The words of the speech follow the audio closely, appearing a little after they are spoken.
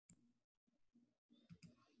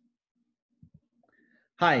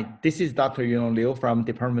Hi, this is Dr. Yunong Liu from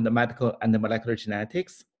Department of Medical and Molecular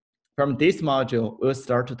Genetics. From this module, we'll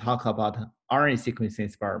start to talk about RNA sequencing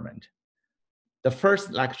experiment. The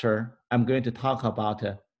first lecture, I'm going to talk about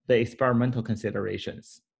the experimental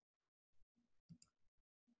considerations.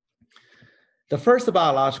 The first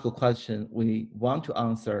biological question we want to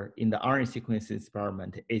answer in the RNA sequencing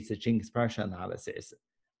experiment is the gene expression analysis.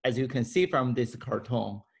 As you can see from this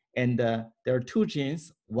cartoon, and there are two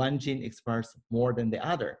genes, one gene expresses more than the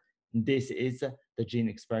other. This is the gene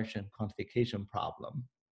expression quantification problem.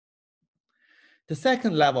 The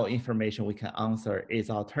second level information we can answer is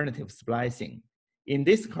alternative splicing. In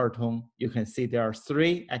this cartoon, you can see there are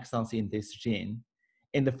 3 exons in this gene.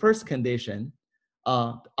 In the first condition,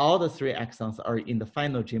 all the 3 exons are in the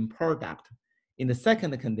final gene product. In the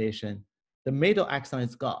second condition, the middle exon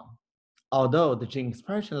is gone, although the gene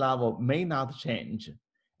expression level may not change,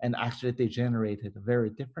 and actually they generated very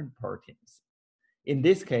different proteins. In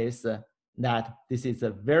this case, this is a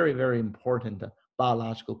very, very important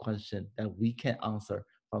biological question that we can answer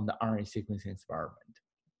from the RNA sequencing experiment.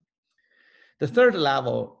 The third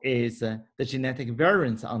level is the genetic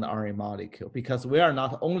variance on the RNA molecule, because we are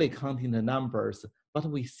not only counting the numbers, but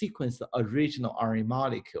we sequence the original RNA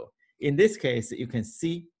molecule. In this case, you can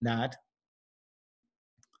see that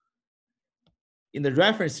in the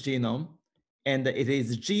reference genome, and it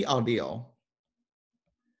is G allele,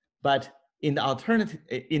 but in the alternative,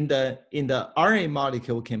 in the RNA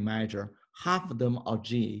molecule, we can measure half of them are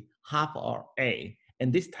G, half are A,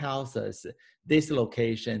 and this tells us this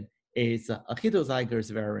location is a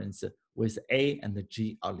heterozygous variance with A and the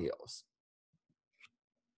G alleles.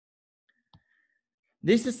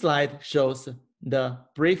 This slide shows the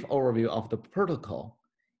brief overview of the protocol,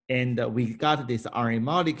 and we got this RNA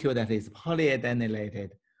molecule that is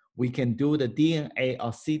polyadenylated. We can do the DNA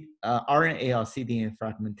or RNA or cDNA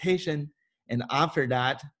fragmentation, and after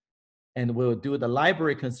that, and we'll do the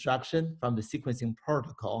library construction from the sequencing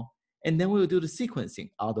protocol, and then we'll do the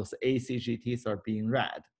sequencing. All those ACGTs are being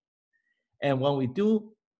read. And when we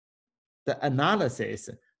do the analysis,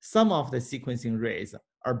 some of the sequencing rays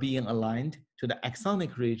are being aligned to the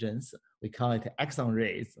exonic regions. We call it exon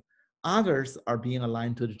rays. Others are being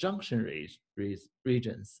aligned to the junction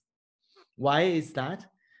regions. Why is that?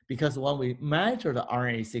 Because when we measure the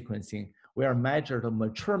RNA sequencing, we are measuring the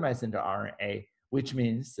mature messenger RNA, which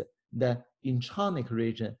means the intronic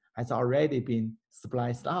region has already been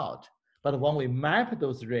spliced out. But when we map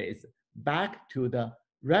those rays back to the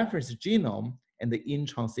reference genome, and the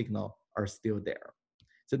intron signal are still there.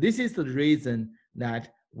 So this is the reason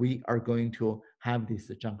that we are going to have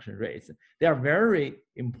these junction rays. They are very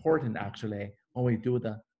important, actually, when we do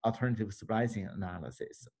the alternative splicing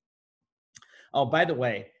analysis. Oh, by the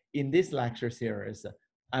way, in this lecture series,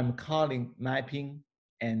 I'm calling mapping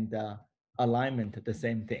and alignment the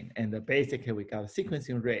same thing. And basically, we got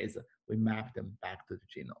sequencing rays, we map them back to the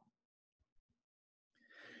genome.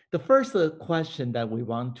 The first question that we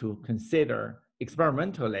want to consider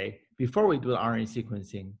experimentally before we do the RNA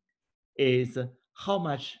sequencing is how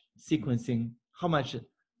much sequencing, how much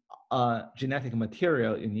genetic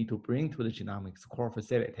material you need to bring to the genomics core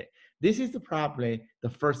facility. This is probably the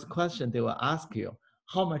first question they will ask you,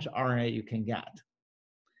 how much RNA you can get.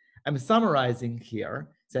 I'm summarizing here,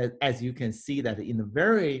 so as you can see that in the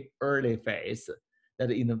very early phase,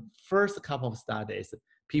 that in the first couple of studies,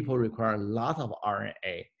 people require a lot of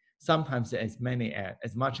RNA, sometimes as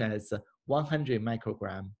much as 100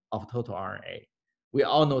 microgram of total RNA. We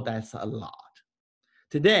all know that's a lot.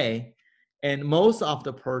 Today, in most of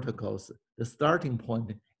the protocols, the starting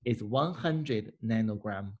point is 100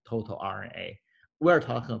 nanogram total RNA. We're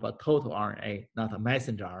talking about total RNA, not a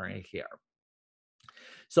messenger RNA here.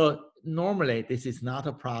 So normally, this is not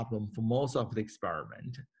a problem for most of the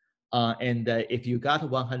experiment. If you got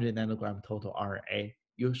 100 nanogram total RNA,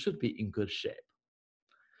 you should be in good shape.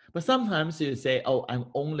 But sometimes you say, oh, I'm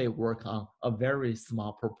only working on a very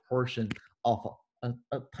small proportion of a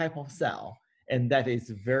type of cell, and that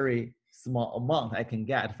is very small amount I can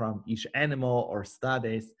get from each animal or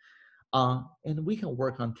studies. And we can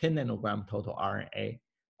work on 10 nanogram total RNA,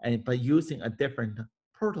 by using a different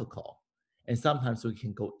protocol. And sometimes we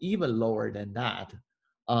can go even lower than that.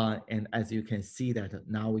 And as you can see that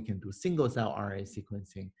now we can do single cell RNA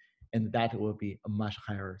sequencing, and that will be a much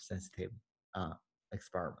higher sensitive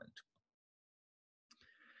experiment.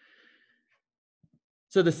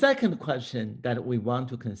 So the second question that we want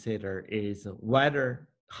to consider is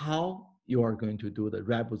how you are going to do the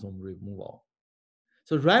ribosome removal.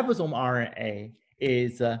 So ribosome RNA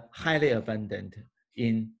is highly abundant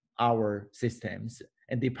in our systems,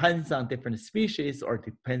 and depends on different species or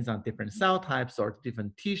depends on different cell types or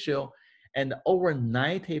different tissue. And over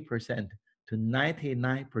 90% to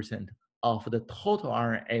 99% of the total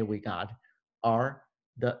RNA we got are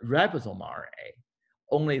the ribosome RNA.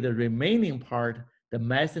 Only the remaining part, the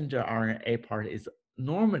messenger RNA part, is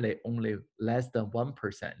normally only less than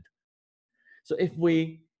 1%. So if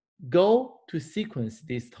we go to sequence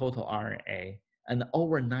this total RNA, and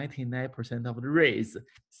over 99% of the rates,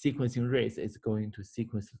 sequencing rates is going to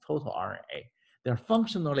sequence the total RNA. They're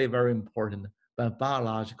functionally very important, but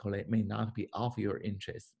biologically may not be of your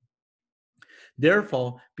interest.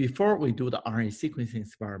 Therefore, before we do the RNA sequencing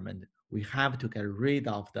experiment, we have to get rid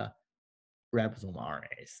of the ribosome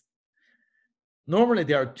RNAs. Normally,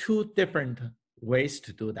 there are two different ways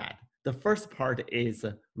to do that. The first part is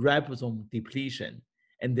ribosome depletion,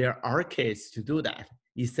 and there are cases to do that.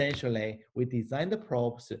 Essentially, we design the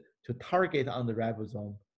probes to target on the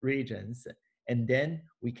ribosome regions, and then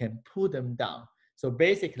we can pull them down. So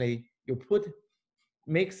basically, you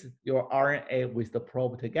mix your RNA with the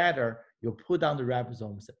probe together, you put down the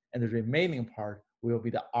ribosomes, and the remaining part will be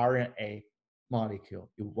the RNA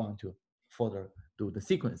molecule you want to further do the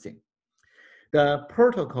sequencing. The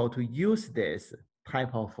protocol to use this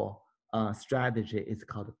type of strategy is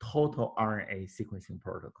called the Total RNA sequencing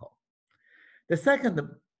protocol. The second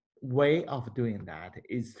way of doing that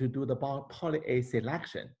is to do the poly A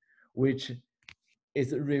selection, which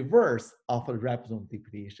is reverse of a ribosome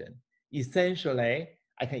depletion. Essentially,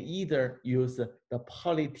 I can either use the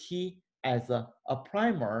poly T as a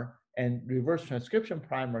primer and reverse transcription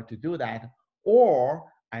primer to do that, or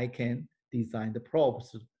I can design the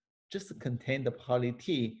probes to just contain the poly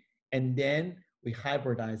T, and then we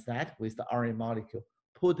hybridize that with the RNA molecule,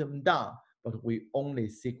 put them down, but we only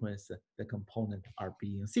sequence the component are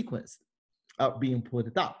being sequenced, being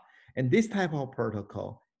put down. And this type of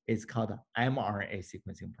protocol is called the mRNA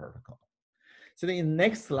sequencing protocol. So in the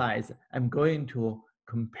next slides, I'm going to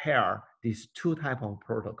compare these two types of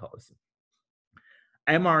protocols,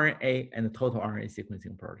 mRNA and the total RNA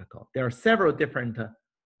sequencing protocol. There are several different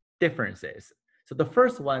differences. So the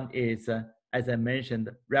first one is, as I mentioned,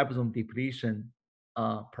 ribosome depletion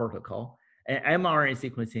protocol, and mRNA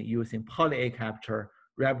sequencing using poly A capture,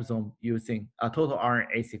 ribosome using total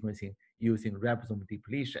RNA sequencing using ribosome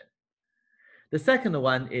depletion. The second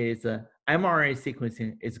one is mRNA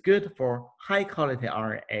sequencing is good for high quality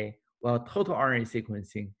RNA, while total RNA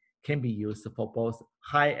sequencing can be used for both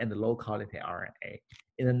high and low quality RNA.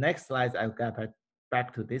 In the next slides, I'll get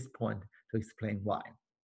back to this point to explain why.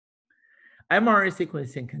 mRNA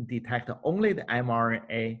sequencing can detect only the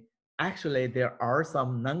mRNA. Actually, there are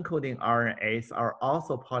some non-coding RNAs are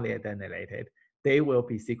also polyadenylated. They will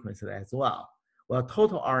be sequenced as well. While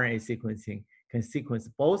total RNA sequencing can sequence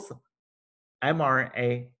both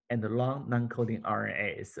mRNA and the long non-coding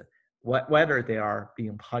RNAs, whether they are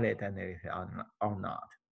being polyadenylated or not.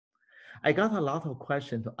 I got a lot of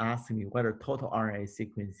questions to ask me whether total RNA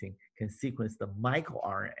sequencing can sequence the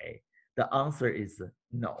microRNA. The answer is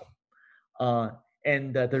no.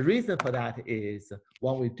 And the reason for that is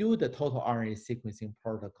when we do the total RNA sequencing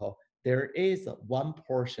protocol, there is one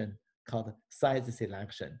portion called size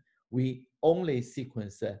selection. We only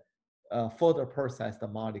sequence further processed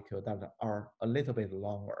molecules that are a little bit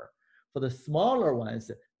longer. For the smaller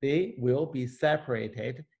ones, they will be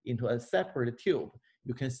separated into a separate tube.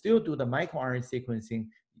 You can still do the microRNA sequencing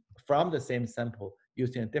from the same sample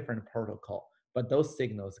using a different protocol, but those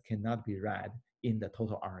signals cannot be read in the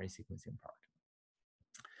total RNA sequencing part.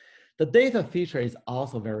 The data feature is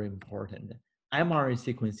also very important.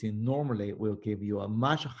 mRNA sequencing normally will give you a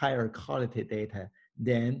much higher quality data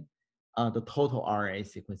than the total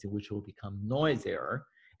RNA sequencing, which will become noisier.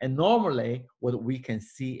 And normally, what we can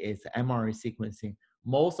see is mRNA sequencing,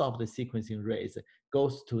 most of the sequencing rates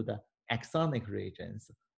goes to the exonic regions.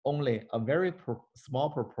 Only a very small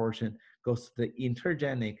proportion goes to the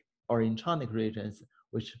intergenic or intronic regions,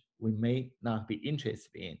 which we may not be interested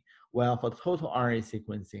in. While for total RNA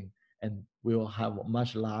sequencing, and we will have a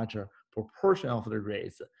much larger proportion of the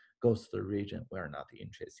rates goes to the region we're not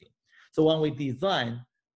interested in. So when we design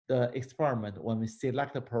the experiment, when we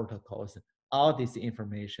select the protocols, all these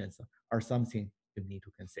informations are something you need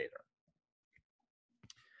to consider.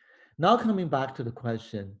 Now coming back to the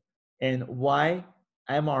question, and why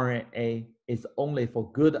mRNA is only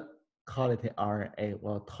for good quality RNA,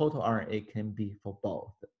 while total RNA can be for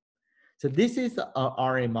both. So this is an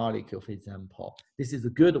RNA molecule, for example. This is a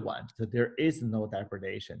good one, so there is no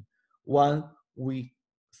degradation. When we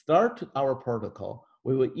start our protocol,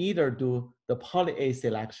 we will either do the poly A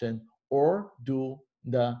selection or do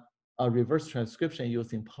the reverse transcription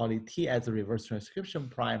using poly T as a reverse transcription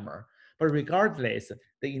primer. But regardless,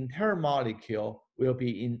 the entire molecule will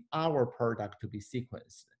be in our product to be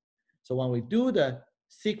sequenced. So when we do the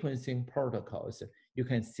sequencing protocols, you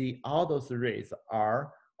can see all those rates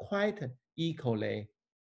are quite equally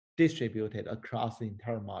distributed across the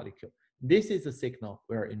entire molecule. This is a signal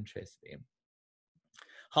we're interested in.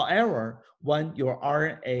 However, when your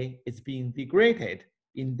RNA is being degraded,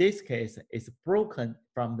 in this case, it's broken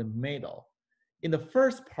from the middle. In the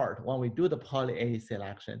first part, when we do the poly A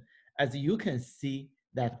selection, as you can see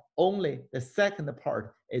that only the second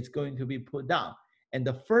part is going to be put down, and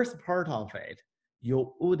the first part of it,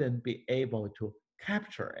 you wouldn't be able to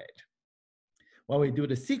capture it. When we do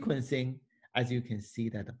the sequencing, as you can see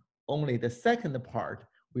that only the second part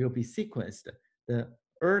will be sequenced. The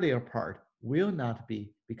earlier part will not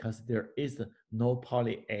be because there is no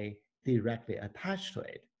poly A directly attached to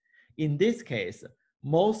it. In this case,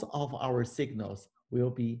 most of our signals will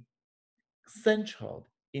be centered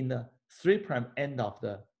in the 3' end of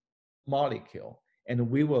the molecule, and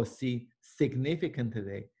we will see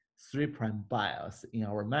significantly 3' bias in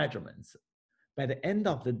our measurements. By the end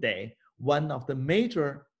of the day, one of the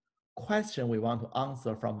major questions we want to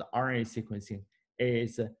answer from the RNA sequencing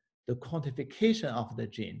is the quantification of the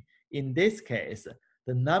gene. In this case,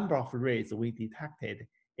 the number of reads we detected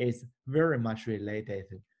is very much related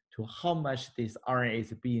to how much this RNA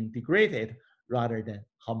is being degraded rather than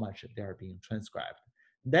how much they're being transcribed.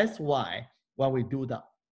 That's why when we do the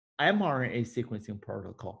mRNA sequencing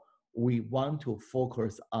protocol, we want to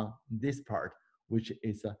focus on this part, which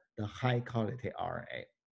is the high quality RNA.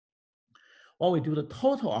 When we do the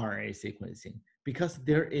total RNA sequencing, because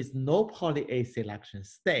there is no poly A selection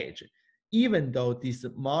stage, even though these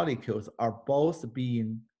molecules are both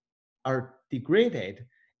are degraded,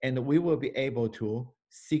 and we will be able to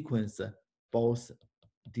sequence both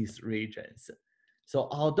these regions. So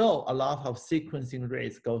although a lot of sequencing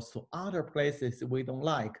rates goes to other places we don't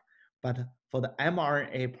like, but for the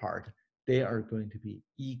mRNA part, they are going to be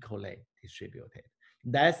equally distributed.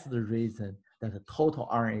 That's the reason that the total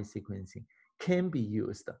RNA sequencing can be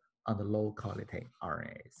used on the low quality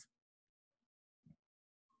RNAs.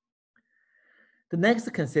 The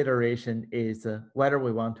next consideration is whether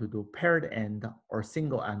we want to do paired end or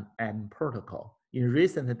single end protocol. In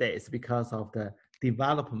recent days, because of the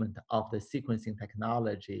development of the sequencing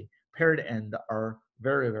technology, paired end are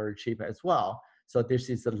very, very cheap as well. So this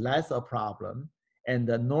is less a problem. And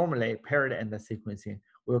normally paired end sequencing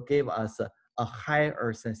will give us a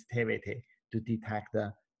higher sensitivity to detect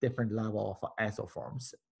the different level of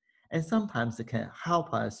isoforms. And sometimes it can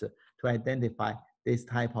help us to identify this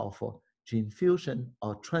type of gene fusion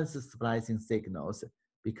or trans-splicing signals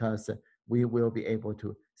because we will be able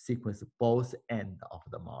to sequence both ends of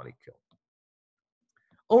the molecule.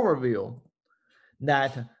 Overview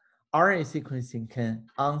that RNA sequencing can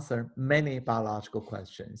answer many biological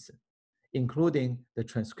questions, including the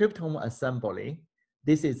transcriptome assembly.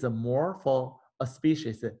 This is more for a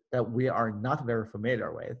species that we are not very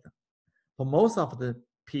familiar with. For most of the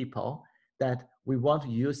people that we want to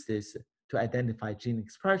use this to identify gene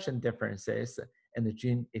expression differences and the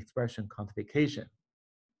gene expression quantification.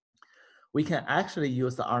 We can actually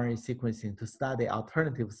use the RNA sequencing to study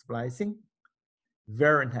alternative splicing,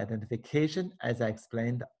 variant identification, as I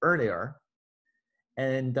explained earlier.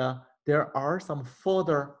 And there are some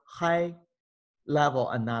further high-level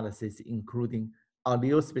analysis, including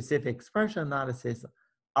allele-specific expression analysis,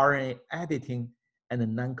 RNA editing,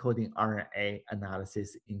 and non-coding RNA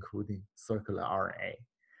analysis, including circular RNA.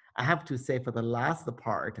 I have to say for the last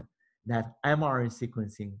part that mRNA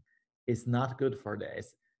sequencing is not good for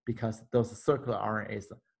this because those circular RNAs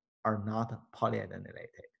are not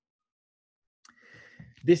polyadenylated.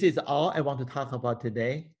 This is all I want to talk about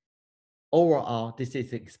today. Overall, this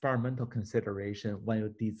is experimental consideration when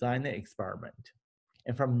you design an experiment.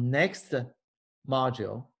 And from next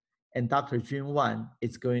module, and Dr. Jun Wan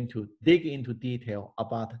is going to dig into detail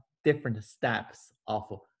about different steps of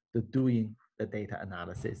the doing the data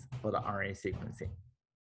analysis for the RNA sequencing.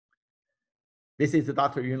 This is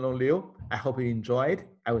Dr. Yunlong Liu. I hope you enjoyed.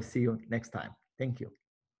 I will see you next time. Thank you.